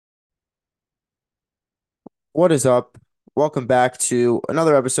What is up? Welcome back to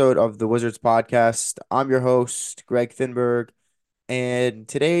another episode of the Wizards podcast. I'm your host, Greg Thinberg, and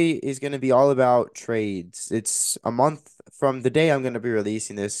today is going to be all about trades. It's a month from the day I'm going to be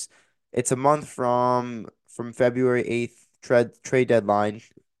releasing this. It's a month from February 8th trade deadline.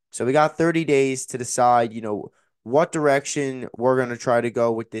 So we got 30 days to decide, what direction we're going to try to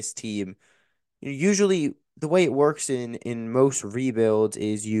go with this team. Usually, the way it works in most rebuilds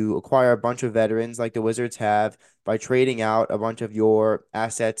is you acquire a bunch of veterans like the Wizards have by trading out a bunch of your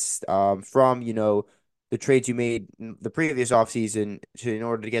assets from, the trades you made in the previous offseason in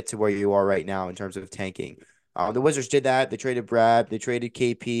order to get to where you are right now in terms of tanking. The Wizards did that. They traded Brad, they traded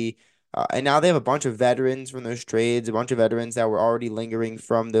KP, and now they have a bunch of veterans from those trades, a bunch of veterans that were already lingering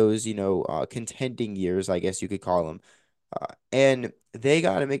from those, contending years, I guess you could call them. And they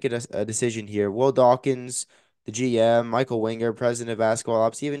got to make a decision here. Will Dawkins, the GM, Michael Winger, president of basketball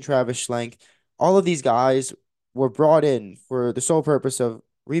ops, even Travis Schlenk, all of these guys were brought in for the sole purpose of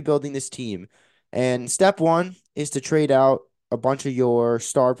rebuilding this team. And step one is to trade out a bunch of your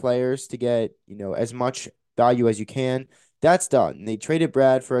star players to get, as much value as you can. That's done. They traded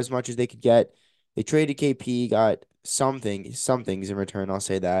Brad for as much as they could get. They traded KP, got some things in return, I'll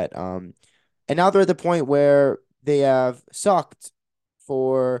say that. And now they're at the point where they have sucked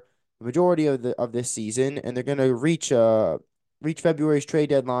for the majority of this season, and they're gonna reach February's trade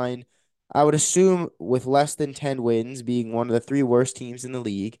deadline. I would assume with less than 10 wins, being one of the three worst teams in the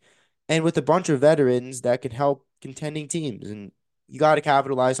league, and with a bunch of veterans that can help contending teams. And you got to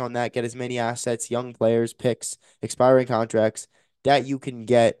capitalize on that, get as many assets, young players, picks, expiring contracts that you can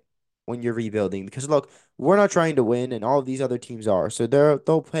get when you're rebuilding. Because look, we're not trying to win, and all of these other teams are. So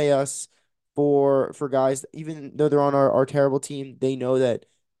they'll pay us for guys, even though they're on our terrible team, they know that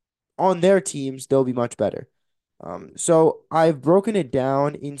on their teams they'll be much better. So I've broken it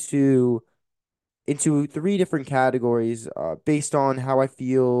down into three different categories based on how I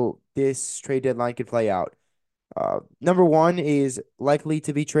feel this trade deadline could play out. Number one is likely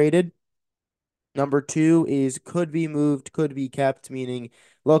to be traded. Number two is could be moved, could be kept, meaning,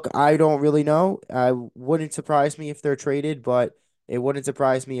 look, I don't really know. I wouldn't surprise me if they're traded, but it wouldn't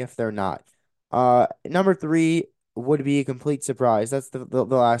surprise me if they're not. Number three would be a complete surprise. That's the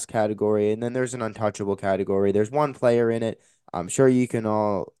last category. And then there's an untouchable category. There's one player in it. I'm sure you can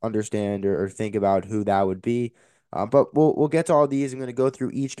all understand or think about who that would be. But we'll get to all these. I'm going to go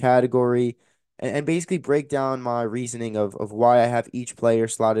through each category and basically break down my reasoning of why I have each player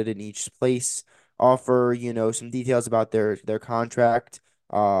slotted in each place, offer, some details about their contract,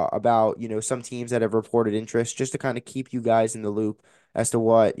 about, some teams that have reported interest, just to kind of keep you guys in the loop as to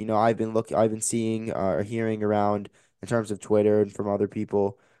what, I've been seeing or hearing around in terms of Twitter and from other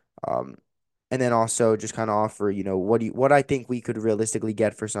people. Um, and then also just kind of offer, what I think we could realistically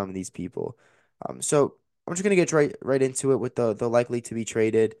get for some of these people. So I'm just gonna get right into it with the likely to be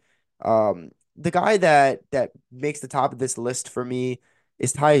traded. The guy that makes the top of this list for me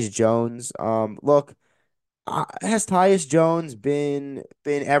is Tyus Jones. Look, has Tyus Jones been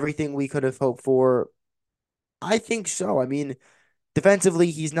everything we could have hoped for? I think so. I mean,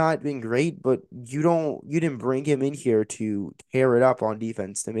 defensively, he's not been great, but you didn't bring him in here to tear it up on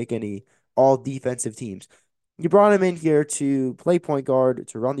defense to make any all defensive teams. You brought him in here to play point guard,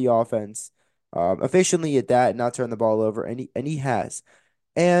 to run the offense, efficiently at that, and not turn the ball over, and he has.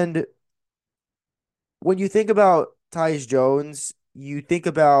 And when you think about Tyus Jones, you think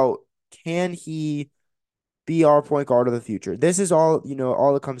about, can he be our point guard of the future? This is all,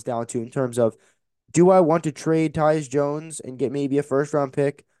 all it comes down to in terms of, do I want to trade Tyus Jones and get maybe a first round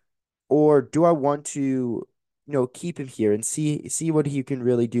pick, or do I want to, keep him here and see what he can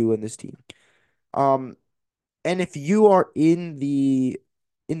really do in this team? Um, and if you are in the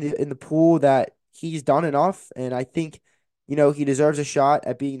pool that he's done enough, and I think, he deserves a shot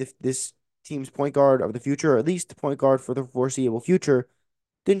at being this team's point guard of the future, or at least the point guard for the foreseeable future,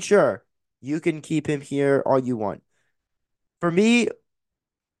 then sure, you can keep him here all you want. For me,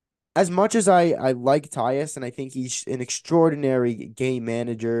 as much as I like Tyus and I think he's an extraordinary game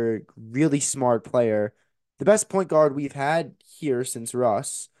manager, really smart player, the best point guard we've had here since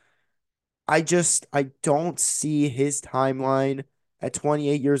Russ, I don't see his timeline at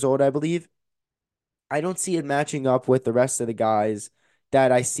 28 years old, I believe. I don't see it matching up with the rest of the guys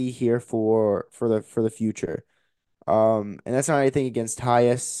that I see here for the future. And that's not anything against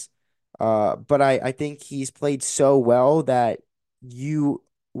Tyus. But I think he's played so well that you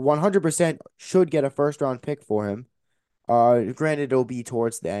 100% should get a first round pick for him. Granted, it'll be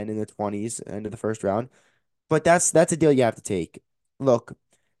towards the end in the 20s, end of the first round, but that's a deal you have to take. Look,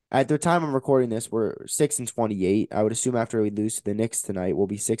 at the time I'm recording this, we're 6-28. I would assume after we lose to the Knicks tonight, we'll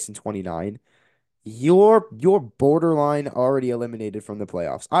be 6-29. You're borderline already eliminated from the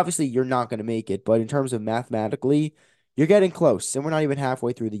playoffs. Obviously, you're not going to make it, but in terms of mathematically, you're getting close, and we're not even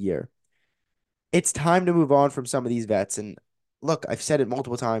halfway through the year. It's time to move on from some of these vets. And look, I've said it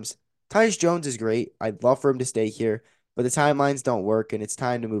multiple times. Tyus Jones is great. I'd love for him to stay here, but the timelines don't work, and it's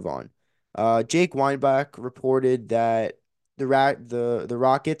time to move on. Jake Weinbach reported that the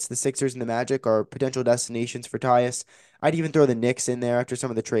Rockets, the Sixers, and the Magic are potential destinations for Tyus. I'd even throw the Knicks in there after some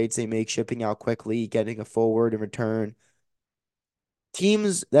of the trades they make, shipping out quickly, getting a forward in return.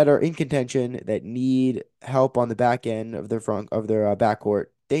 Teams that are in contention that need help on the back end of their backcourt,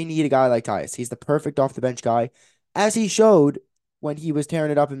 they need a guy like Tyus. He's the perfect off the bench guy, as he showed when he was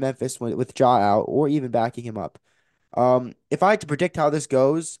tearing it up in Memphis with Ja out, or even backing him up. If I had to predict how this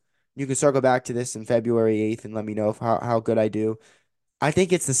goes, you can circle back to this in February 8th and let me know how good I do. I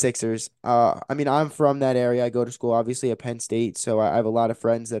think it's the Sixers. I mean, I'm from that area. I go to school, obviously, at Penn State, so I have a lot of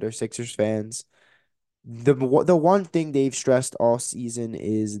friends that are Sixers fans. The one thing they've stressed all season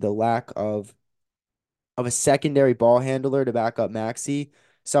is the lack of a secondary ball handler to back up Maxey,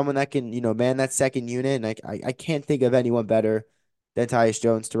 someone that can, man that second unit. And I can't think of anyone better than Tyus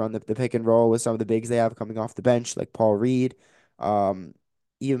Jones to run the pick and roll with some of the bigs they have coming off the bench, like Paul Reed, um,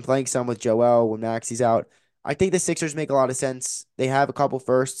 even playing some with Joel when Maxey's out. I think the Sixers make a lot of sense. They have a couple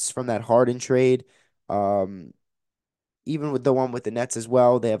firsts from that Harden trade. Um, Even with the one with the Nets as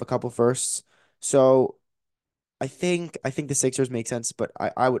well, they have a couple firsts. So I think the Sixers make sense, but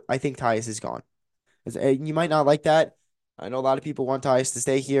I think Tyus is gone. You might not like that. I know a lot of people want Tyus to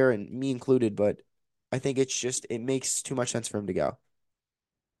stay here, and me included, but I think it makes too much sense for him to go.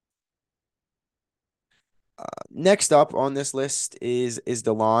 Next up on this list is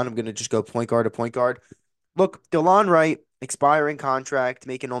DeLon. I'm gonna just go point guard to point guard. Look, DeLon Wright, expiring contract,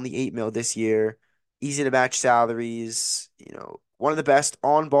 making only 8 mil this year, easy to match salaries. One of the best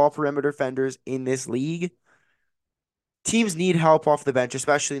on-ball perimeter defenders in this league. Teams need help off the bench,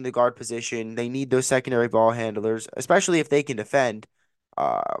 especially in the guard position. They need those secondary ball handlers, especially if they can defend.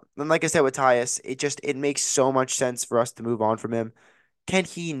 And like I said with Tyus, it makes so much sense for us to move on from him. Can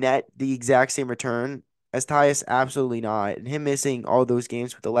he net the exact same return as Tyus? Absolutely not. And him missing all those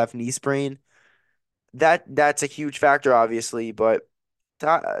games with the left knee sprain, that's a huge factor, obviously. But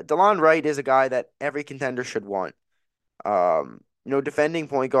DeLon Wright is a guy that every contender should want. Defending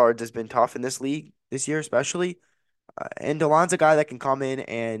point guards has been tough in this league this year, especially. And DeLon's a guy that can come in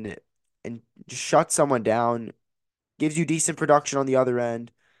and just shut someone down, gives you decent production on the other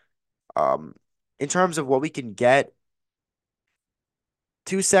end. Um, in terms of what we can get,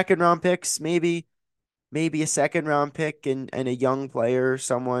 two second round picks, maybe a second round pick and a young player,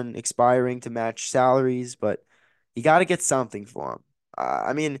 someone expiring to match salaries, but you got to get something for him.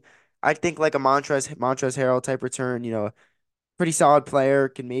 I mean, I think like a Montrezl Harrell type return, pretty solid player,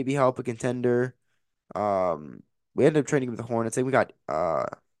 can maybe help a contender. We ended up trading with the Hornets. I think we got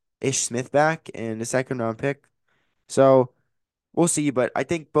Ish Smith back and a second round pick. So we'll see, but I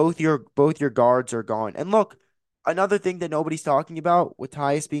think both your guards are gone. And look, another thing that nobody's talking about with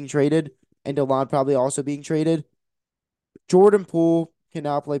Tyus being traded and DeLon probably also being traded, Jordan Poole can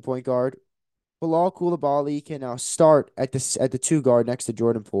now play point guard. Bilal Coulibaly can now start at the two guard next to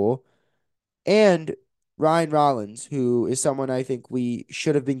Jordan Poole. And Ryan Rollins, who is someone I think we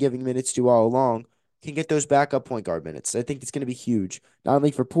should have been giving minutes to all along, can get those backup point guard minutes. I think it's going to be huge, not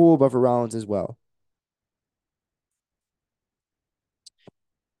only for Poole, but for Rollins as well.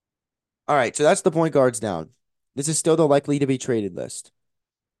 All right, so that's the point guards down. This is still the likely to be traded list.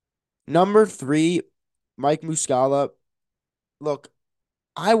 Number three, Mike Muscala. Look,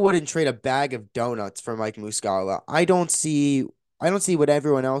 I wouldn't trade a bag of donuts for Mike Muscala. I don't see what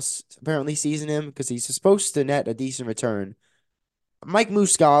everyone else apparently sees in him because he's supposed to net a decent return. Mike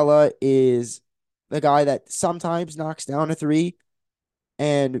Muscala is the guy that sometimes knocks down a three,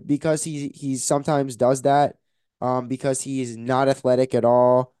 and because he sometimes does that, because he's not athletic at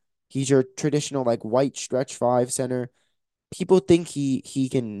all, he's your traditional like white stretch five center. People think he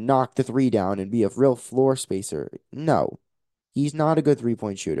can knock the three down and be a real floor spacer. No, he's not a good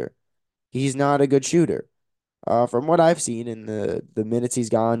 3-point shooter. He's not a good shooter. From what I've seen in the minutes he's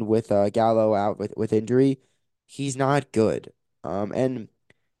gone with Gallo out with injury, he's not good. And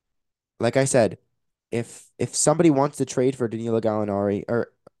like I said, if somebody wants to trade for Danilo Gallinari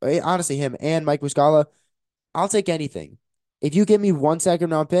or honestly him and Mike Muscala, I'll take anything. If you give me 1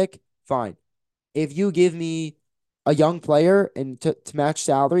 second round pick, fine. If you give me a young player and to match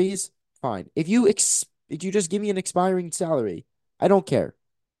salaries, fine. If you just give me an expiring salary, I don't care.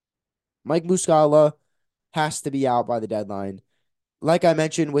 Mike Muscala has to be out by the deadline. Like I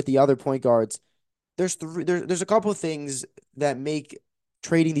mentioned with the other point guards, there's a couple of things that make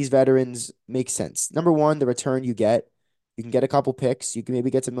trading these veterans makes sense. Number one, the return you can get a couple picks. You can maybe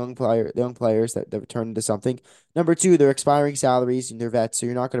get some young players that return into something. Number two, they're expiring salaries and they're vets, so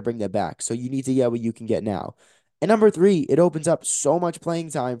you're not going to bring them back. So you need to get what you can get now. And number three, it opens up so much playing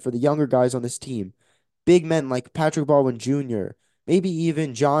time for the younger guys on this team. Big men like Patrick Baldwin Jr., maybe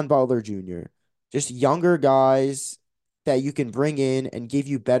even John Butler Jr., just younger guys that you can bring in and give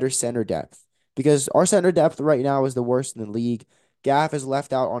you better center depth. Because our center depth right now is the worst in the league. Gaff is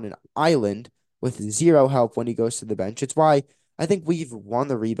left out on an island with zero help when he goes to the bench. It's why I think we've won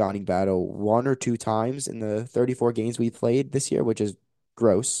the rebounding battle one or two times in the 34 games we played this year, which is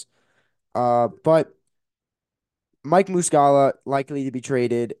gross. But Mike Muscala likely to be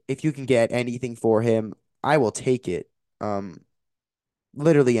traded. If you can get anything for him, I will take it. Um,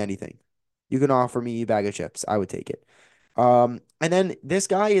 Literally anything. You can offer me a bag of chips. I would take it. And then this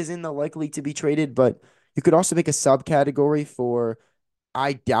guy is in the likely to be traded, but you could also make a subcategory for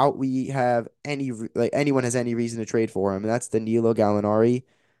I doubt we have like anyone has any reason to trade for him, and that's Danilo Gallinari.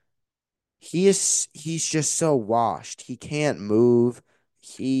 He's just so washed. He can't move.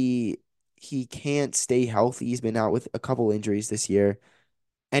 He he can't stay healthy. He's been out with a couple injuries this year.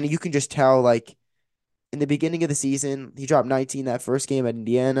 And you can just tell like in the beginning of the season, he dropped 19 that first game at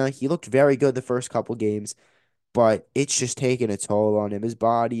Indiana. He looked very good the first couple games, but it's just taking a toll on him. His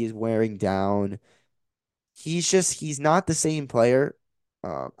body is wearing down. He's not the same player.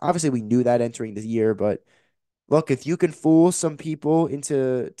 Obviously, we knew that entering the year, but look, if you can fool some people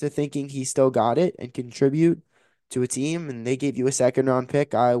into to thinking he still got it and contribute to a team, and they gave you a second round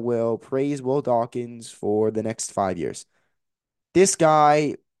pick, I will praise Will Dawkins for the next 5 years. This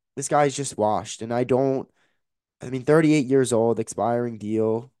guy, this guy's just washed, and I don't. I mean, 38 years old, expiring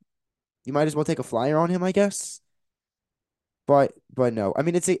deal. You might as well take a flyer on him, I guess. But no. I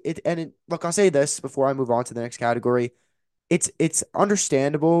mean, look, I'll say this before I move on to the next category. It's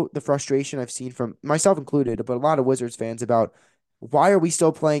understandable the frustration I've seen from myself included, but a lot of Wizards fans about why are we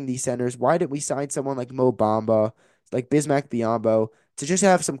still playing these centers? Why didn't we sign someone like Mo Bamba, like Bismack Biyombo, to just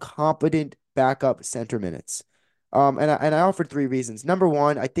have some competent backup center minutes? And I offered three reasons. Number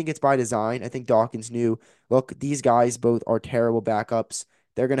one, I think it's by design. I think Dawkins knew, look, these guys both are terrible backups.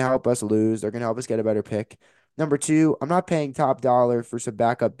 They're gonna help us lose. They're gonna help us get a better pick. Number two, I'm not paying top dollar for some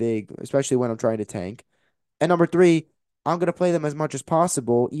backup big, especially when I'm trying to tank. And number three, I'm gonna play them as much as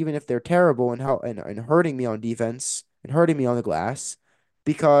possible, even if they're terrible and hurting me on defense and hurting me on the glass,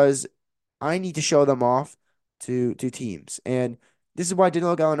 because I need to show them off to teams. And this is why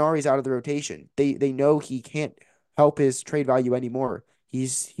Danilo Gallinari is out of the rotation. They know he can't help his trade value anymore.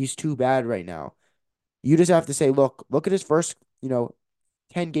 He's too bad right now. You just have to say, look at his first,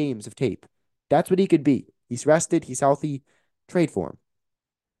 10 games of tape. That's what he could be. He's rested, he's healthy. Trade for him.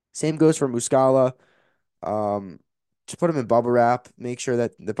 Same goes for Muscala. Um, just put them in bubble wrap. Make sure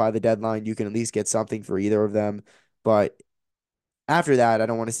that by the deadline you can at least get something for either of them. But after that, I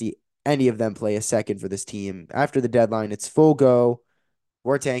don't want to see any of them play a second for this team. After the deadline, it's full go.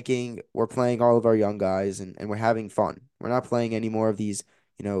 We're tanking. We're playing all of our young guys, and we're having fun. We're not playing any more of these,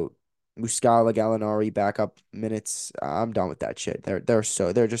 you know, Muscala, Gallinari backup minutes. I'm done with that shit. They're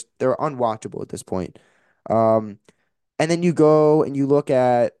unwatchable at this point. Um, and then you go and you look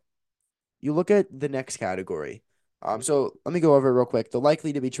at the next category. So let me go over it real quick. The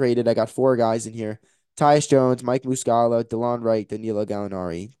likely to be traded, I got four guys in here. Tyus Jones, Mike Muscala, DeLon Wright, Danilo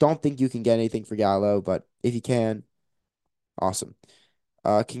Gallinari. Don't think you can get anything for Gallo, but if you can, awesome.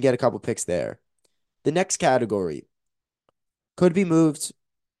 Can get a couple picks there. The next category could be moved,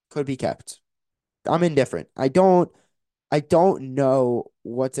 could be kept. I'm indifferent. I don't know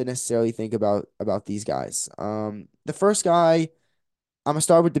what to necessarily think about these guys. The first guy, I'm gonna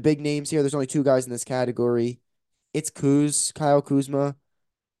start with the big names here. There's only two guys in this category. It's Kyle Kuzma.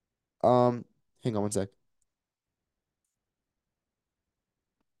 Um, Hang on one sec.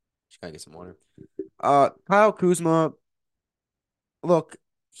 Just gotta get some water. Kyle Kuzma, look,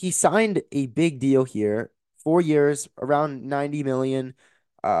 he signed a big deal here, 4 years, around 90 million.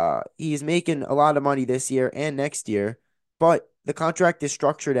 He's making a lot of money this year and next year, but the contract is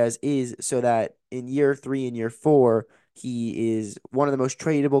structured as is so that in year three and year four, he is one of the most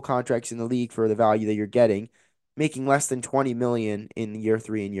tradable contracts in the league for the value that you're getting, making less than 20 million in year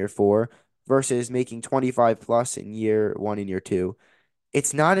three and year four versus making 25 plus in year one and year two.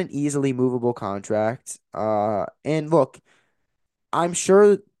 It's not an easily movable contract. And look, I'm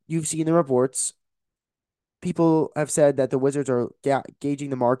sure you've seen the reports. People have said that the Wizards are gauging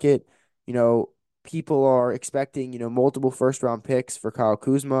the market. You know, people are expecting, multiple first round picks for Kyle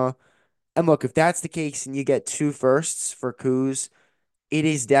Kuzma. And look, if that's the case and you get two firsts for Kuz, it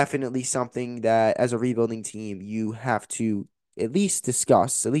is definitely something that as a rebuilding team, you have to at least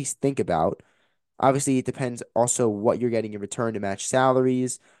discuss, at least think about. Obviously, it depends also what you're getting in return to match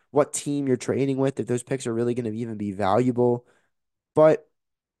salaries, what team you're trading with, if those picks are really going to even be valuable. But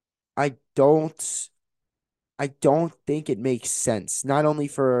I don't I don't think it makes sense. Not only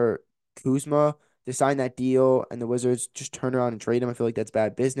for Kuzma to sign that deal and the Wizards just turn around and trade him. I feel like that's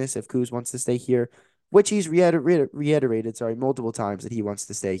bad business if Kuz wants to stay here, which he's reiterated, sorry, multiple times that he wants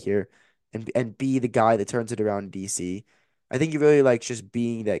to stay here and be the guy that turns it around in DC. I think he really likes just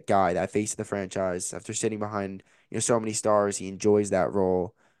being that guy, that face of the franchise after sitting behind, so many stars. He enjoys that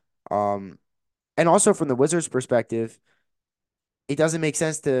role. Um, and also from the Wizards' perspective, it doesn't make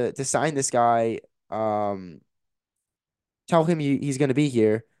sense to sign this guy. Tell him he's going to be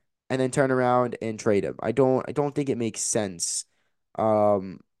here, and then turn around and trade him. I don't think it makes sense.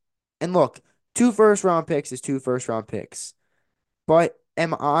 Um, and look, two first round picks is two first round picks. But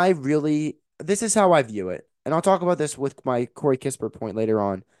am I really? This is how I view it, and I'll talk about this with my Corey Kispert point later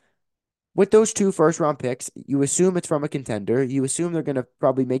on. With those two first round picks, you assume it's from a contender. You assume they're going to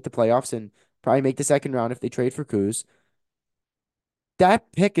probably make the playoffs and probably make the second round if they trade for Kuz.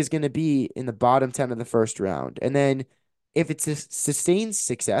 That pick is going to be in the bottom 10 of the first round. And then if it's a sustained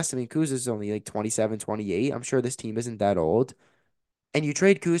success, I mean, Kuz is only like 27, 28. I'm sure this team isn't that old. And you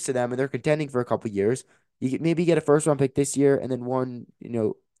trade Kuz to them and they're contending for a couple years. Maybe get a first round pick this year and then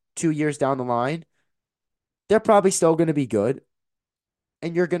 2 years down the line, they're probably still going to be good.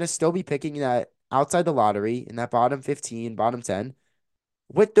 And you're going to still be picking that outside the lottery in that bottom 15, bottom 10.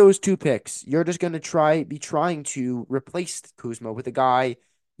 With those two picks, you're just going to be trying to replace Kuzma with a guy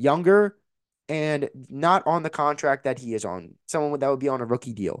younger and not on the contract that he is on, someone that would be on a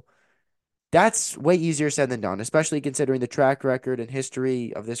rookie deal. That's way easier said than done, especially considering the track record and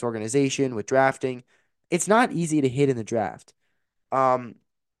history of this organization with drafting. It's not easy to hit in the draft. Um,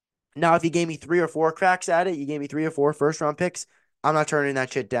 Now, if you gave me three or four cracks at it, you gave me three or four first round picks, I'm not turning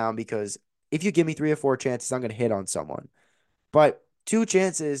that shit down because if you give me three or four chances, I'm going to hit on someone. But two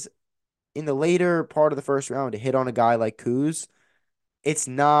chances in the later part of the first round to hit on a guy like Kuz, it's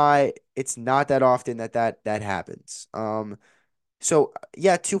not that often that happens. So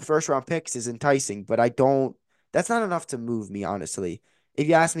yeah, two first round picks is enticing, but I don't that's not enough to move me, honestly. If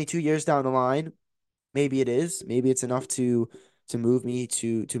you ask me 2 years down the line, maybe it is. Maybe it's enough to move me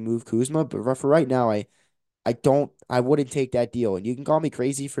to move Kuzma, but for right now, I wouldn't take that deal. And you can call me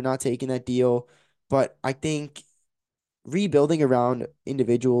crazy for not taking that deal, but I think rebuilding around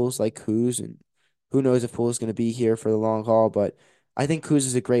individuals like Kuz, and who knows if Poole is going to be here for the long haul, but I think Kuz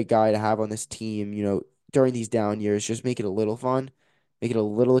is a great guy to have on this team, during these down years. Just make it a little fun, make it a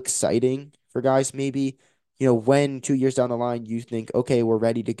little exciting for guys. Maybe, when 2 years down the line you think, okay, we're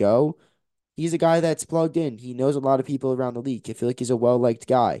ready to go. He's a guy that's plugged in. He knows a lot of people around the league. I feel like he's a well-liked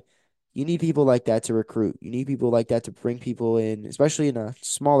guy. You need people like that to recruit. You need people like that to bring people in, especially in a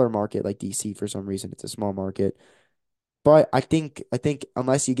smaller market like DC for some reason. It's a small market. But I think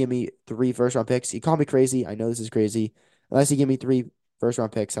unless you give me three first round picks, you call me crazy. I know this is crazy. Unless you give me three first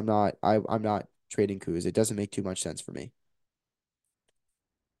round picks, I'm not trading Kuz. It doesn't make too much sense for me.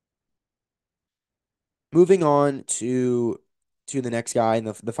 Moving on to the next guy and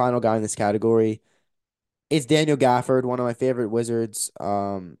the final guy in this category is Daniel Gafford, one of my favorite Wizards.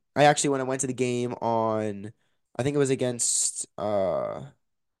 I actually when I went to the game on I think it was against I'm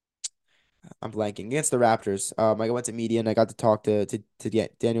blanking against the Raptors. I went to media and I got to talk to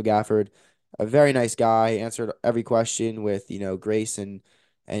Daniel Gafford, a very nice guy. Answered every question with grace and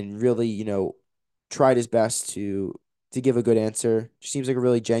really tried his best to give a good answer. Seems like a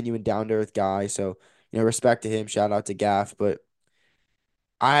really genuine, down to earth guy. So respect to him. Shout out to Gaff. But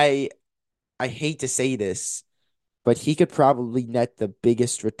I I hate to say this, but he could probably net the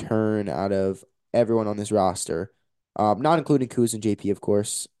biggest return out of everyone on this roster, not including Kuz and JP, of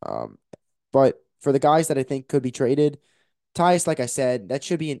course. But for the guys that I think could be traded, Tyus, like I said, that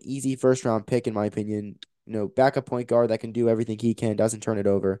should be an easy first round pick in my opinion. Backup point guard that can do everything he can, doesn't turn it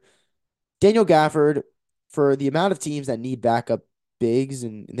over. Daniel Gafford, for the amount of teams that need backup bigs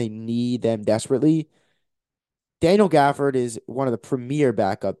and they need them desperately, Daniel Gafford is one of the premier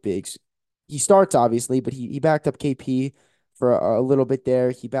backup bigs. He starts obviously, but he backed up KP for a little bit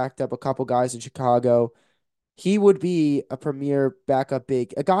there. He backed up a couple guys in Chicago. He would be a premier backup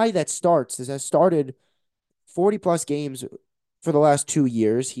big, a guy that has started 40 plus games for the last 2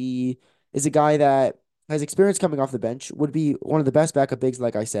 years. He is a guy that has experience coming off the bench, would be one of the best backup bigs,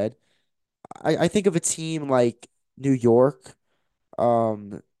 like I said. I think of a team like New York.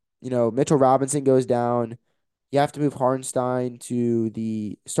 Mitchell Robinson goes down. You have to move Hartenstein to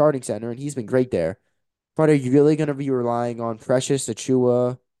the starting center, and he's been great there. But are you really going to be relying on Precious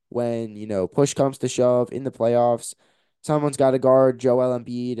Achua when, push comes to shove in the playoffs? Someone's got to guard Joel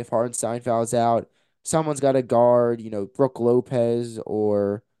Embiid if Hartenstein fouls out. Someone's got to guard, Brook Lopez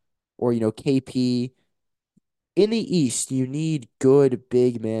or KP. In the East, you need good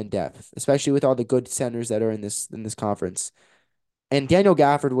big man depth, especially with all the good centers that are in this conference. And Daniel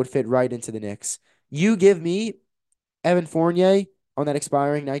Gafford would fit right into the Knicks. You give me Evan Fournier on that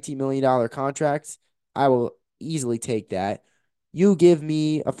expiring $19 million contract, I will easily take that. You give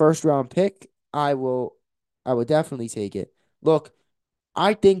me a first round pick, I will definitely take it. Look,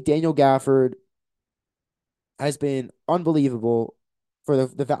 I think Daniel Gafford has been unbelievable for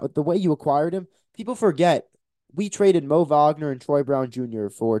the way you acquired him. People forget we traded Mo Wagner and Troy Brown Jr.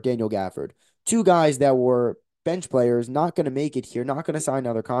 for Daniel Gafford, two guys that were bench players, not going to make it here, not going to sign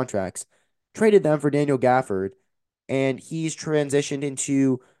other contracts. Traded them for Daniel Gafford, and he's transitioned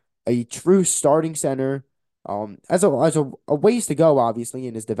into a true starting center. As a ways to go, obviously,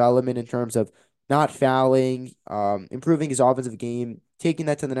 in his development in terms of not fouling, improving his offensive game, taking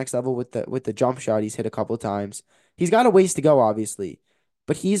that to the next level with the jump shot he's hit a couple of times. He's got a ways to go, obviously,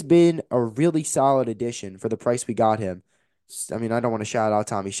 but he's been a really solid addition for the price we got him. I mean, I don't want to shout out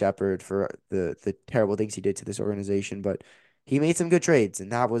Tommy Shepard for the terrible things he did to this organization, but he made some good trades,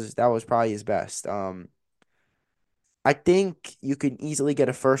 and that was probably his best. I think you can easily get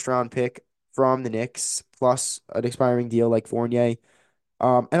a first round pick from the Knicks plus an expiring deal like Fournier.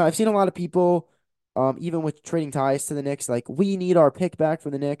 And I've seen a lot of people, even with trading ties to the Knicks, like we need our pick back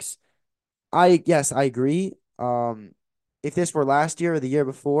from the Knicks. Yes, I agree. If this were last year or the year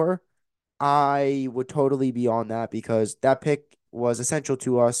before, I would totally be on that because that pick was essential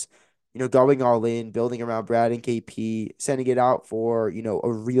to us, going all in, building around Brad and KP, sending it out for,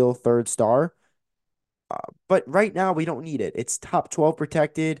 a real third star. But right now we don't need it. It's top 12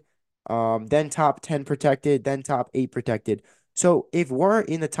 protected, then top 10 protected, then top 8 protected. So if we're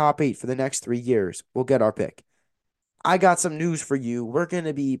in the top 8 for the next 3 years, we'll get our pick. I got some news for you. We're going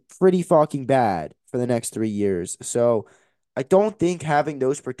to be pretty fucking bad for the next 3 years. So I don't think having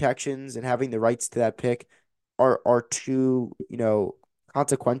those protections and having the rights to that pick are too,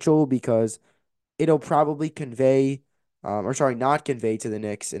 consequential because it'll probably convey, or sorry, not convey to the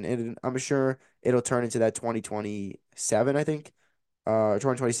Knicks, and I'm sure it'll turn into that 2027, I think,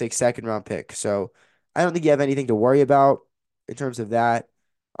 2026 second round pick. So I don't think you have anything to worry about in terms of that.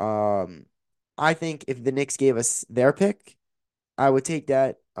 Um, I think if the Knicks gave us their pick, I would take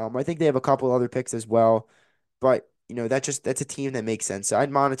that. I think they have a couple other picks as well, but that's a team that makes sense. So I'd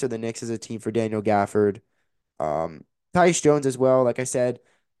monitor the Knicks as a team for Daniel Gafford. Um, Tyus Jones as well. Like I said,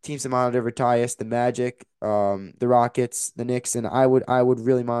 teams to monitor for Tyus, the Magic, the Rockets, the Knicks, and I would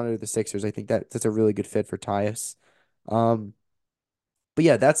really monitor the Sixers. I think that's a really good fit for Tyus. Um, but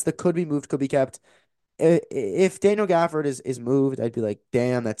yeah, that's the could be moved, could be kept. If Daniel Gafford is moved, I'd be like,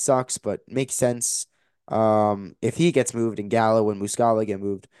 damn, that sucks, but makes sense. If he gets moved and Gallo and Muscala get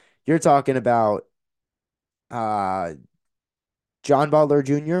moved, you're talking about uh John Butler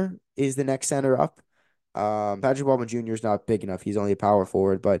Jr. is the next center up. Patrick Baldwin Jr. is not big enough. He's only a power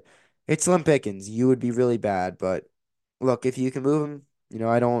forward, but it's slim pickings. You would be really bad, but look, if you can move him,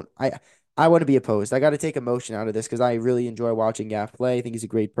 I don't. I wouldn't be opposed. I got to take emotion out of this because I really enjoy watching Gaff play. I think he's a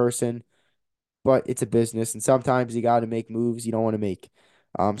great person, but it's a business, and sometimes you got to make moves you don't want to make.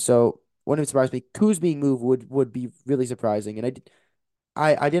 So wouldn't surprise me. Kuz being moved would be really surprising, and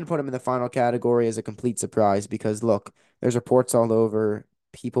I didn't put him in the final category as a complete surprise because look, there's reports all over.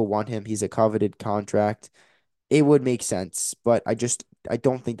 People want him. He's a coveted contract. It would make sense, but I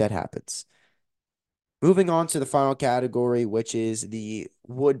don't think that happens. Moving on to the final category, which is the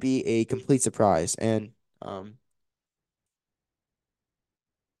would be a complete surprise. And um,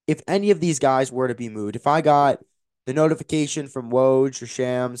 if any of these guys were to be moved, if I got the notification from Woj or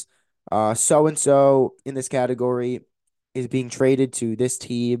Shams, so and so in this category is being traded to this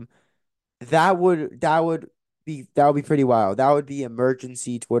team, that would be pretty wild. That would be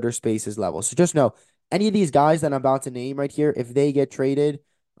emergency Twitter Spaces level. So just know any of these guys that I'm about to name right here, if they get traded,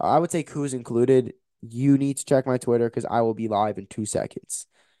 I would say who's included. You need to check my Twitter because I will be live in 2 seconds.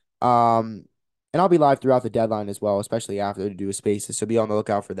 Um, and I'll be live throughout the deadline as well, especially after to do a Spaces. So be on the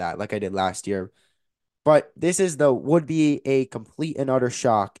lookout for that, like I did last year. But this is the would be a complete and utter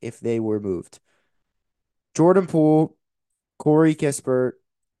shock if they were moved. Jordan Poole, Corey Kispert,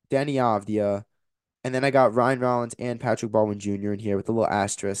 Danny Avdia. And then I got Ryan Rollins and Patrick Baldwin Jr. in here with a little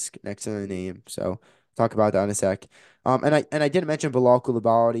asterisk next to the name. So talk about that in a sec. And I didn't mention Bilal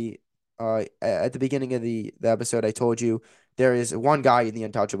Coulibaly. At the beginning of the episode, I told you there is one guy in the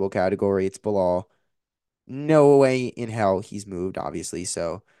untouchable category. It's Bilal. No way in hell he's moved, obviously.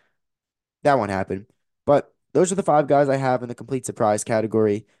 So that won't happen. But those are the 5 guys I have in the complete surprise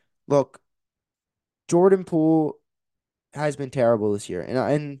category. Look, Jordan Poole. has been terrible this year,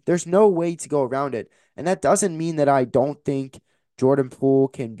 and there's no way to go around it. And that doesn't mean that I don't think Jordan Poole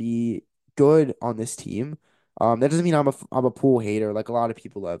can be good on this team. That doesn't mean I'm a Poole hater like a lot of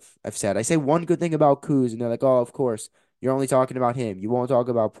people have said. I say one good thing about Kuz, and they're like, "Oh, of course, you're only talking about him. You won't talk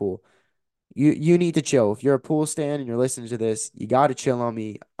about Poole." You need to chill. If you're a Poole stan and you're listening to this, you got to chill on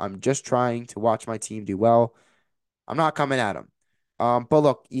me. I'm just trying to watch my team do well. I'm not coming at him. But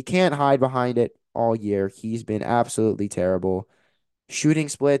look, you can't hide behind it all year. He's been absolutely terrible. Shooting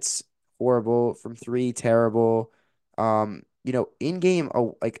splits, horrible. From three, terrible. In game,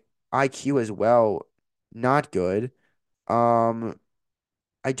 oh, like IQ as well, not good. Um,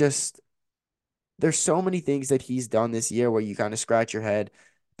 I just there's so many things that he's done this year where you kind of scratch your head.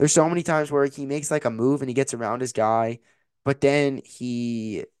 There's so many times where he makes like a move and he gets around his guy, but then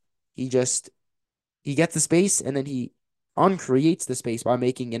he just he gets the space and then he uncreates the space by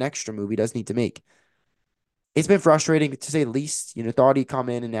making an extra move he doesn't need to make. It's been frustrating to say the least. Thought he'd come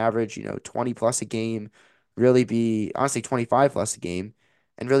in and average, 20 plus a game, really be honestly 25 plus a game,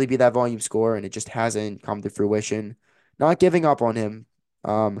 and really be that volume scorer, and it just hasn't come to fruition. Not giving up on him.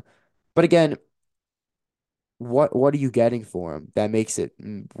 Um, but again, what are you getting for him that makes it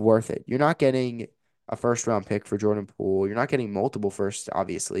worth it? You're not getting a first round pick for Jordan Poole. You're not getting multiple firsts,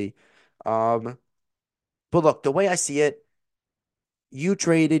 obviously. Um, but look, the way I see it, you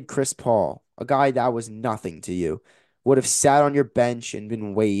traded Chris Paul, a guy that was nothing to you, would have sat on your bench and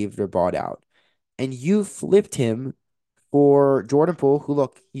been waived or bought out. And you flipped him for Jordan Poole, who,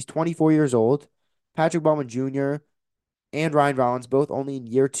 look, he's 24 years old. Patrick Baldwin Jr. and Ryan Rollins, both only in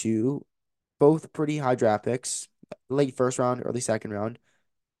year two, both pretty high draft picks, late first round, early second round.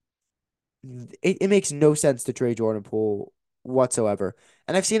 It makes no sense to trade Jordan Poole whatsoever.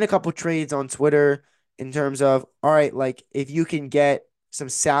 And I've seen a couple trades on Twitter in terms of, all right, like if you can get some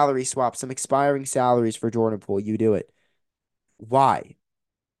salary swaps, some expiring salaries for Jordan Poole, you do it. Why?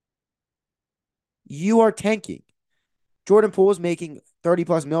 You are tanking. Jordan Poole is making 30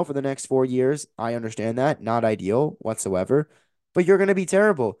 plus mil for the next 4 years. I understand that. Not ideal whatsoever. But you're gonna be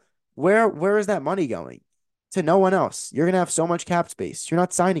terrible. Where is that money going? To no one else. You're gonna have so much cap space. You're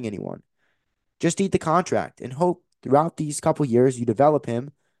not signing anyone. Just eat the contract and hope throughout these couple years you develop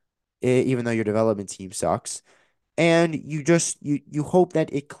him, even though your development team sucks. And you hope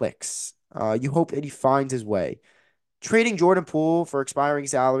that it clicks. You hope that he finds his way. Trading Jordan Poole for expiring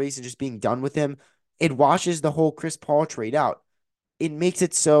salaries and just being done with him, it washes the whole Chris Paul trade out. It makes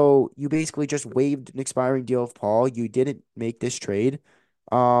it so you basically just waived an expiring deal of Paul. You didn't make this trade.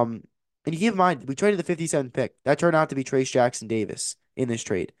 Um, and you keep in mind, we traded the 57th pick. That turned out to be Trace Jackson Davis in this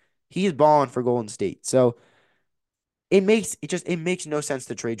trade. He's balling for Golden State. So it makes no sense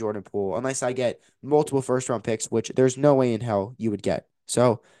to trade Jordan Poole unless I get multiple first round picks, which there's no way in hell you would get.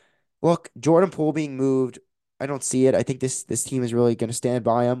 So look, Jordan Poole being moved, I don't see it. I think this team is really going to stand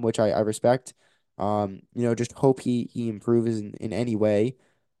by him, which I respect. Just hope he improves in any way.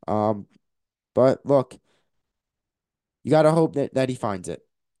 Um, but look, you got to hope that he finds it.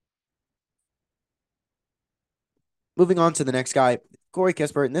 Moving on to the next guy, Corey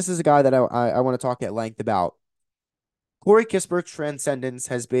Kispert, and this is a guy that I want to talk at length about. Corey Kispert's transcendence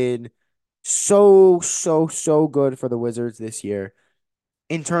has been so good for the Wizards this year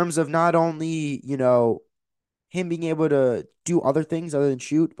in terms of not only, him being able to do other things other than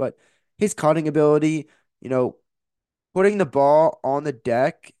shoot, but his cutting ability, you know, putting the ball on the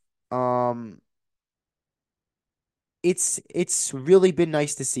deck. Um, it's really been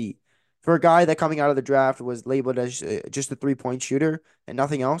nice to see for a guy that coming out of the draft was labeled as just a 3-point shooter and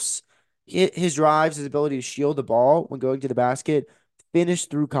nothing else. His drives, his ability to shield the ball when going to the basket, finish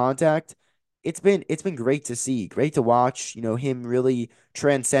through contact. It's been great to see, great to watch. Him really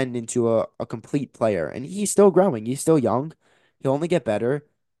transcend into a complete player, and he's still growing. He's still young. He'll only get better.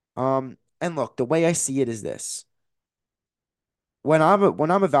 And look, the way I see it is this: when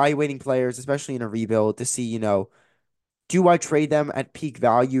I'm evaluating players, especially in a rebuild, to see do I trade them at peak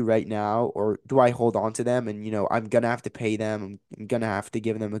value right now, or do I hold on to them and I'm gonna have to pay them. I'm gonna have to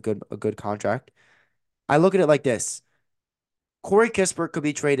give them a good contract. I look at it like this. Corey Kispert could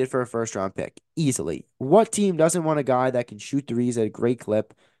be traded for a first round pick easily. What team doesn't want a guy that can shoot threes at a great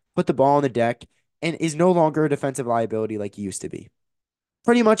clip, put the ball on the deck, and is no longer a defensive liability like he used to be?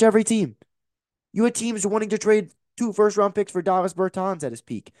 Pretty much every team. You had teams wanting to trade 2 first round picks for Davis Bertans at his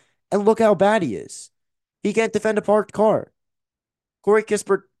peak. And look how bad he is. He can't defend a parked car. Corey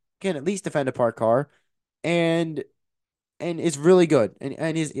Kispert can at least defend a parked car and is really good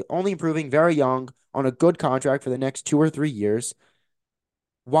and is only improving, very young, on a good contract for the next 2 or 3 years.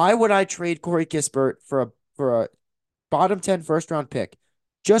 Why would I trade Corey Kispert for a bottom 10 first round pick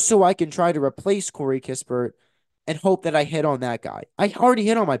just so I can try to replace Corey Kispert and hope that I hit on that guy. I already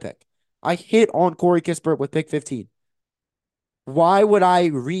hit on my pick. I hit on Corey Kispert with pick 15. Why would I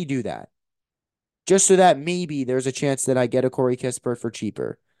redo that? Just so that maybe there's a chance that I get a Corey Kispert for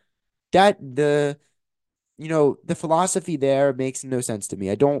cheaper. That the philosophy there makes no sense to me.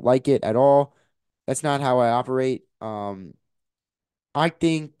 I don't like it at all. That's not how I operate. I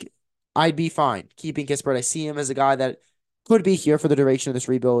think I'd be fine keeping Kispert. I see him as a guy that could be here for the duration of this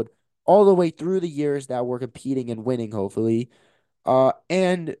rebuild, all the way through the years that we're competing and winning, hopefully.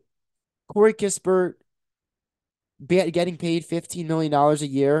 And Corey Kispert getting paid $15 million a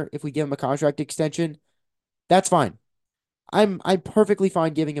year if we give him a contract extension, that's fine. I'm perfectly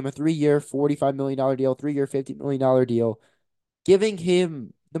fine giving him a 3-year, $45 million deal, 3-year, $50 million deal, giving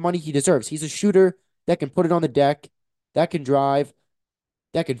him the money he deserves. He's a shooter that can put it on the deck, that can drive,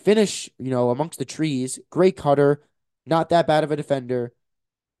 that can finish, amongst the trees. Great cutter, not that bad of a defender.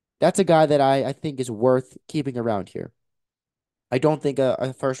 That's a guy that I think is worth keeping around here. I don't think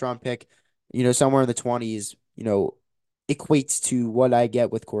a first round pick, somewhere in the 20s, equates to what I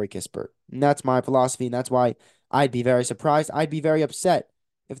get with Corey Kispert. And that's my philosophy. And that's why I'd be very surprised. I'd be very upset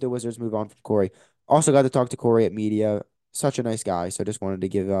if the Wizards move on from Corey. Also got to talk to Corey at media. Such a nice guy. So just wanted to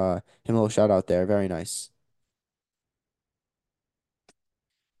give him a little shout out there. Very nice.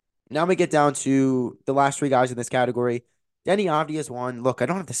 Now we get down to the last three guys in this category. Denny Avdia is one. Look, I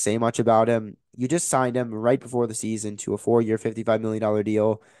don't have to say much about him. You just signed him right before the season to a 4-year, $55 million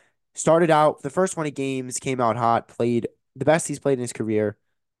deal. Started out the first 20 games, came out hot, played the best he's played in his career.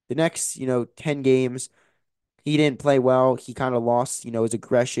 The next, 10 games, he didn't play well. He kind of lost, his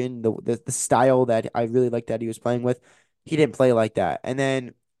aggression, the style that I really liked that he was playing with. He didn't play like that. And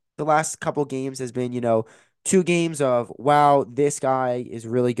then the last couple games has been, 2 games of, wow, this guy is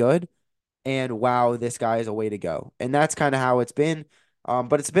really good, and wow, this guy is a way to go. And that's kind of how it's been.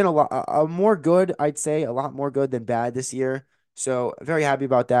 But it's been a more good, I'd say, a lot more good than bad this year. So very happy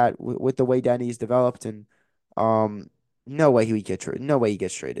about that with the way Denny's developed, and um, no way no way he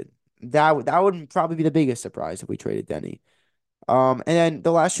gets traded. That would probably be the biggest surprise if we traded Denny. And then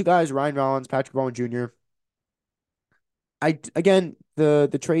the last two guys, Ryan Rollins, Patrick Bowen Jr. Again,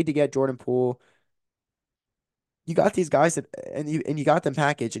 the trade to get Jordan Poole, you got these guys that and you got them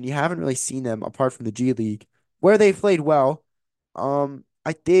packaged, and you haven't really seen them apart from the G League where they played well.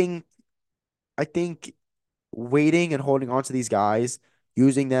 I think waiting and holding on to these guys,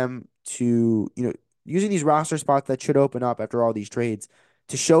 using them to, using these roster spots that should open up after all these trades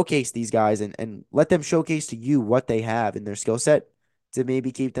to showcase these guys, and let them showcase to you what they have in their skill set to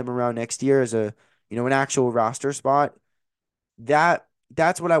maybe keep them around next year as an actual roster spot.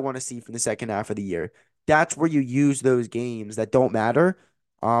 That's what I want to see from the second half of the year. That's where you use those games that don't matter,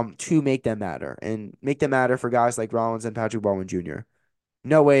 to make them matter, and make them matter for guys like Rollins and Patrick Baldwin Jr.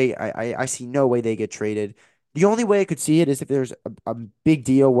 No way. I see no way they get traded. The only way I could see it is if there's a big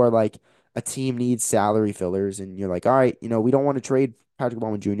deal where like a team needs salary fillers, and you're like, all right, we don't want to trade Patrick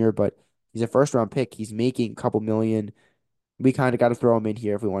Baldwin Jr., but he's a first round pick. He's making a couple million. We kind of got to throw him in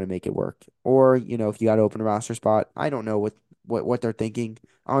here if we want to make it work. Or, if you got to open a roster spot, I don't know what they're thinking.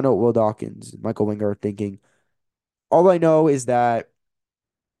 I don't know what Will Dawkins, Michael Winger are thinking. All I know is that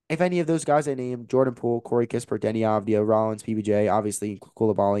if any of those guys I named, Jordan Poole, Corey Kispert, Denny Avdia, Rollins, PBJ, obviously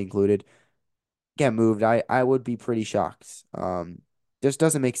Koulibaly included, get moved, I would be pretty shocked. Just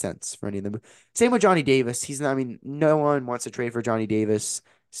doesn't make sense for any of them. Same with Johnny Davis. I mean, no one wants to trade for Johnny Davis.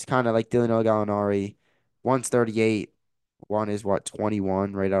 It's kind of like Dylan Gallinari. One's 38. One is what,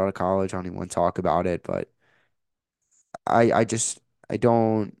 21, right out of college. I don't even want to talk about it, but I just I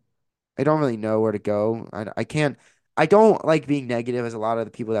don't really know where to go. I can't. I don't like being negative, as a lot of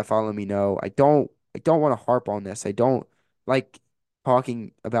the people that follow me know. I don't want to harp on this. I don't like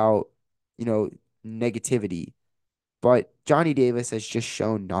talking about, you know, negativity. But Johnny Davis has just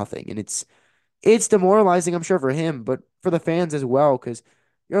shown nothing, and it's demoralizing, I'm sure, for him, but for the fans as well, because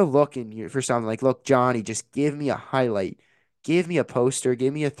you're looking for something like, look, Johnny, just give me a highlight, give me a poster,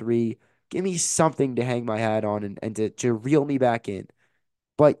 give me a three, give me something to hang my hat on, and to reel me back in.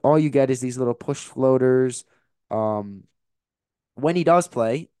 But all you get is these little push floaters. Um, when he does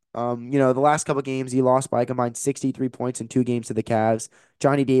play, the last couple games he lost by a combined 63 points in 2 games to the Cavs.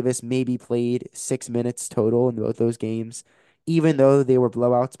 Johnny Davis maybe played 6 minutes total in both those games, even though they were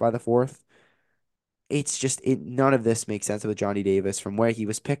blowouts by the fourth. It's just none of this makes sense with Johnny Davis, from where he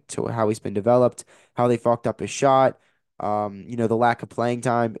was picked to how he's been developed, how they fucked up his shot, the lack of playing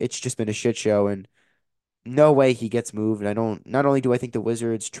time. It's just been a shit show, and no way he gets moved. I don't. Not only do I think the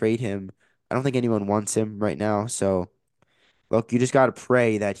Wizards trade him, I don't think anyone wants him right now. So look, you just gotta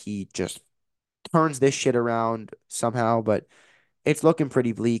pray that he just turns this shit around somehow. But it's looking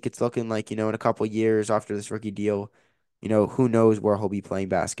pretty bleak. It's looking like, in a couple years after this rookie deal, who knows where he'll be playing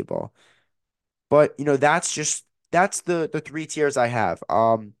basketball. But, that's the three tiers I have.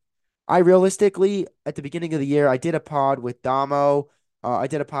 I realistically, at the beginning of the year, I did a pod with Damo. I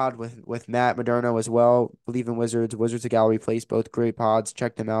did a pod with Matt Moderno as well. Believe in Wizards, Wizards of Gallery Place, both great pods.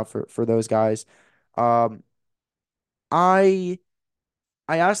 Check them out for those guys. Um, I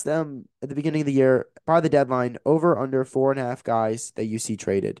I asked them at the beginning of the year, by the deadline, over under 4.5 guys that you see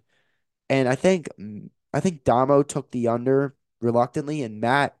traded. And I think Damo took the under reluctantly, and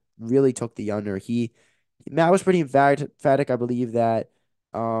Matt really took the under. Matt was pretty emphatic, I believe, that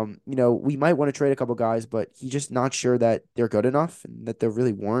we might want to trade a couple guys, but he's just not sure that they're good enough and that there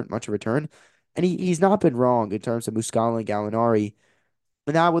really weren't much of a return. And he's not been wrong in terms of Muscala and Gallinari.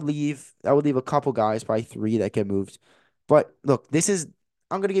 And that would leave a couple guys, probably three that get moved. But look,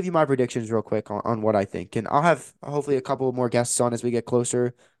 I'm gonna give you my predictions real quick on what I think. And I'll have hopefully a couple more guests on as we get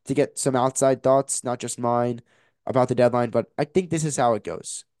closer to get some outside thoughts, not just mine, about the deadline. But I think this is how it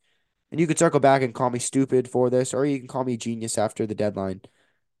goes. And you can circle back and call me stupid for this, or you can call me genius after the deadline.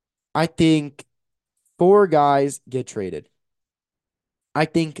 I think four guys get traded. I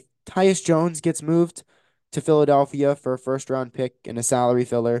think Tyus Jones gets moved to Philadelphia for a first round pick and a salary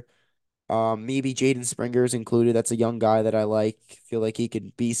filler. Maybe Jaden Springer's included. That's a young guy that I like. Feel like he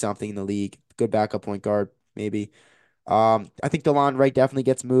could be something in the league. Good backup point guard, maybe. I think DeLon Wright definitely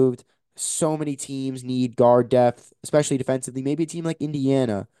gets moved. So many teams need guard depth, especially defensively. Maybe a team like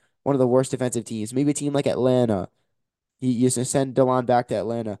Indiana, one of the worst defensive teams. Maybe a team like Atlanta. You send DeLon back to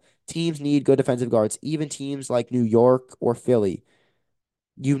Atlanta. Teams need good defensive guards. Even teams like New York or Philly,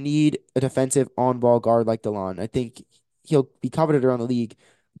 you need a defensive on-ball guard like DeLon. I think he'll be coveted around the league.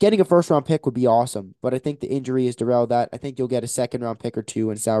 Getting a first-round pick would be awesome, but I think the injury has derailed that. I think you'll get a second-round pick or two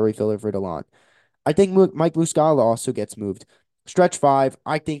and salary filler for DeLon. I think Mike Muscala also gets moved. Stretch five,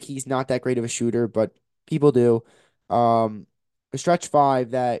 I think he's not that great of a shooter, but people do. A stretch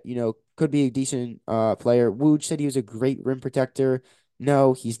five that, could be a decent player. Wooch said he was a great rim protector.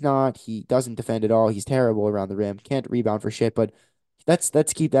 No, he's not. He doesn't defend at all. He's terrible around the rim. Can't rebound for shit, but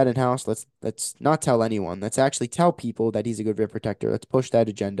let's keep that in house. Let's not tell anyone. Let's actually tell people that he's a good rim protector. Let's push that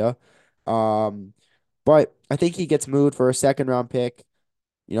agenda. Um, but I think he gets moved for a second round pick.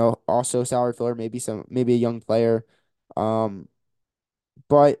 Also salary filler, maybe a young player. Um,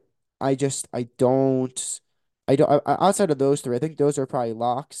 but outside of those three, I think those are probably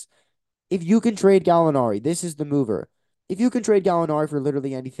locks. If you can trade Gallinari, this is the mover. If you can trade Gallinari for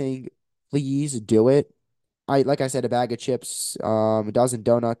literally anything, please do it. Like I said, a bag of chips, a dozen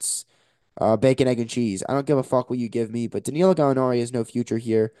donuts, bacon, egg, and cheese. I don't give a fuck what you give me, but Danilo Gallinari has no future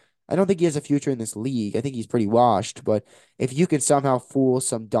here. I don't think he has a future in this league. I think he's pretty washed, but if you can somehow fool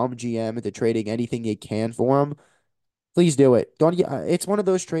some dumb GM into trading anything they can for him, please do it. Don't. It's one of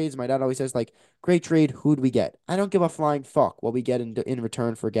those trades. My dad always says, like, great trade. Who'd we get? I don't give a flying fuck what we get in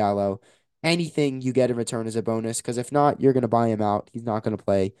return for Gallo. Anything you get in return is a bonus. Because if not, you're gonna buy him out. He's not gonna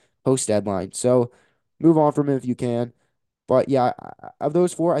play post deadline. So move on from him if you can. But yeah, of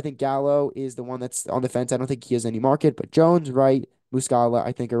those four, I think Gallo is the one that's on the fence. I don't think he has any market. But Jones, Wright, Muscala,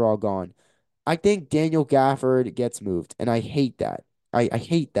 I think are all gone. I think Daniel Gafford gets moved, and I hate that. I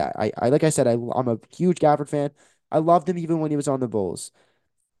hate that. Like I said, I'm a huge Gafford fan. I loved him even when he was on the Bulls.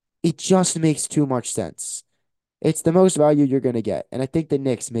 It just makes too much sense. It's the most value you're going to get. And I think the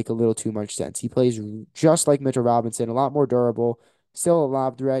Knicks make a little too much sense. He plays just like Mitchell Robinson, a lot more durable, still a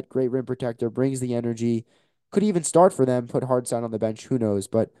lob threat, great rim protector, brings the energy. Could even start for them, put Hardside on the bench, who knows?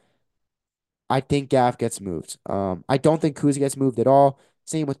 But I think Gaff gets moved. I don't think Kuz gets moved at all.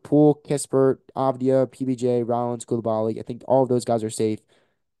 Same with Poole, Kispert, Avdia, PBJ, Rollins, Koulibaly. I think all of those guys are safe.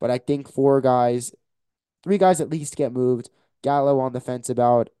 But I think three guys at least get moved. Gallo on the fence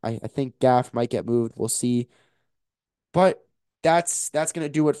about. I think Gaff might get moved. We'll see. But that's gonna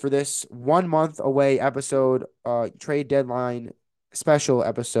do it for this 1 month away episode, trade deadline special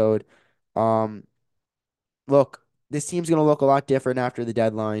episode. Um, look, this team's gonna look a lot different after the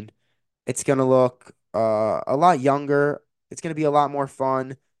deadline. It's gonna look a lot younger. It's gonna be a lot more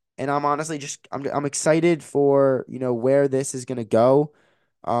fun. And I'm honestly just I'm excited for, where this is gonna go.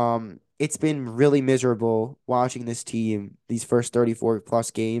 It's been really miserable watching this team these first 34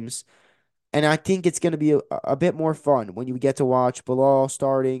 plus games. And I think it's gonna be a bit more fun when you get to watch Bilal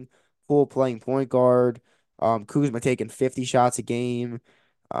starting, Poole playing point guard, Kuzma taking 50 shots a game.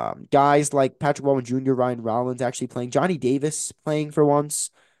 Guys like Patrick Baldwin Jr., Ryan Rollins actually playing, Johnny Davis playing for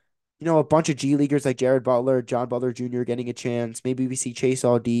once. A bunch of G Leaguers like Jared Butler, John Butler Jr. getting a chance. Maybe we see Chase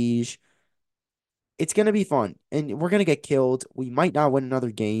Aldige. It's gonna be fun, and we're gonna get killed. We might not win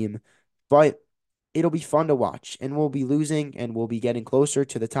another game, but it'll be fun to watch, and we'll be losing and we'll be getting closer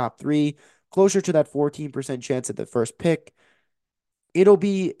to the top three, closer to that 14% chance at the first pick. It'll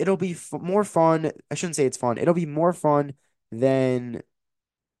be more fun. I shouldn't say it's fun. It'll be more fun than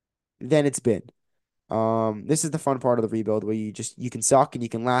it's been. This is the fun part of the rebuild where you can suck and you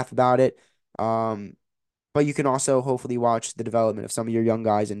can laugh about it. Um, but you can also hopefully watch the development of some of your young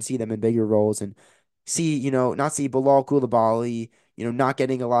guys and see them in bigger roles and see, not see Bilal Coulibaly, not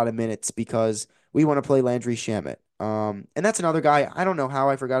getting a lot of minutes because we want to play Landry Shamet. And that's another guy. I don't know how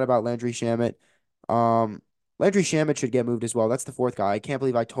I forgot about Landry Shamet. Um, Landry Shamet should get moved as well. That's the fourth guy. I can't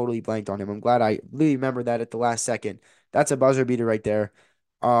believe I totally blanked on him. I'm glad I really remembered that at the last second. That's a buzzer beater right there.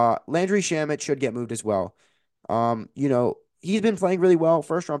 Landry Shamet should get moved as well. He's been playing really well.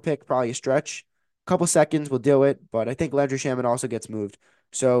 First round pick, probably a stretch. Couple seconds will do it, but I think Landry Shamet also gets moved.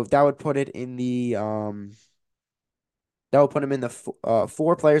 So that would put it in the that will put him in the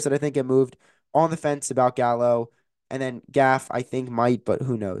four players that I think get moved. On the fence about Gallo, and then Gaff I think might, but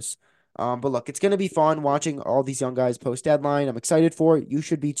who knows? But look, it's gonna be fun watching all these young guys post deadline. I'm excited for it. You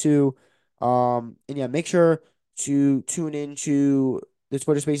should be too. And yeah, make sure to tune into the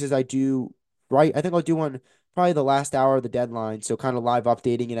Twitter Spaces I do. Right, I think I'll do one probably the last hour of the deadline, so kind of live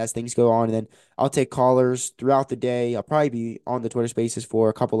updating it as things go on, and then I'll take callers throughout the day. I'll probably be on the Twitter Spaces for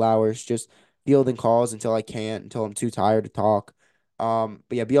a couple hours, just fielding calls until I can't, until I'm too tired to talk. But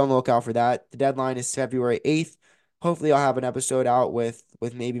yeah, be on the lookout for that. The deadline is February 8th. Hopefully, I'll have an episode out with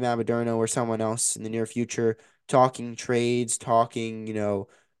maybe Matt Moderno or someone else in the near future, talking trades, talking,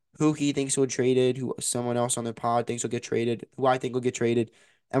 who he thinks will get traded, who someone else on the pod thinks will get traded, who I think will get traded,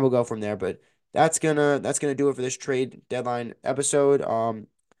 and we'll go from there. But that's gonna do it for this trade deadline episode.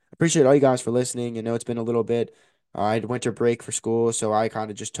 Appreciate all you guys for listening. I know it's been a little bit. I had winter break for school, so I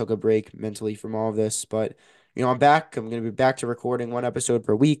kind of just took a break mentally from all of this. But, I'm back. I'm going to be back to recording one episode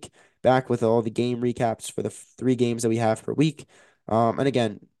per week, back with all the game recaps for the three games that we have per week. And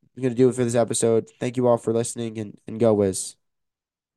again, I'm going to do it for this episode. Thank you all for listening and go Wiz.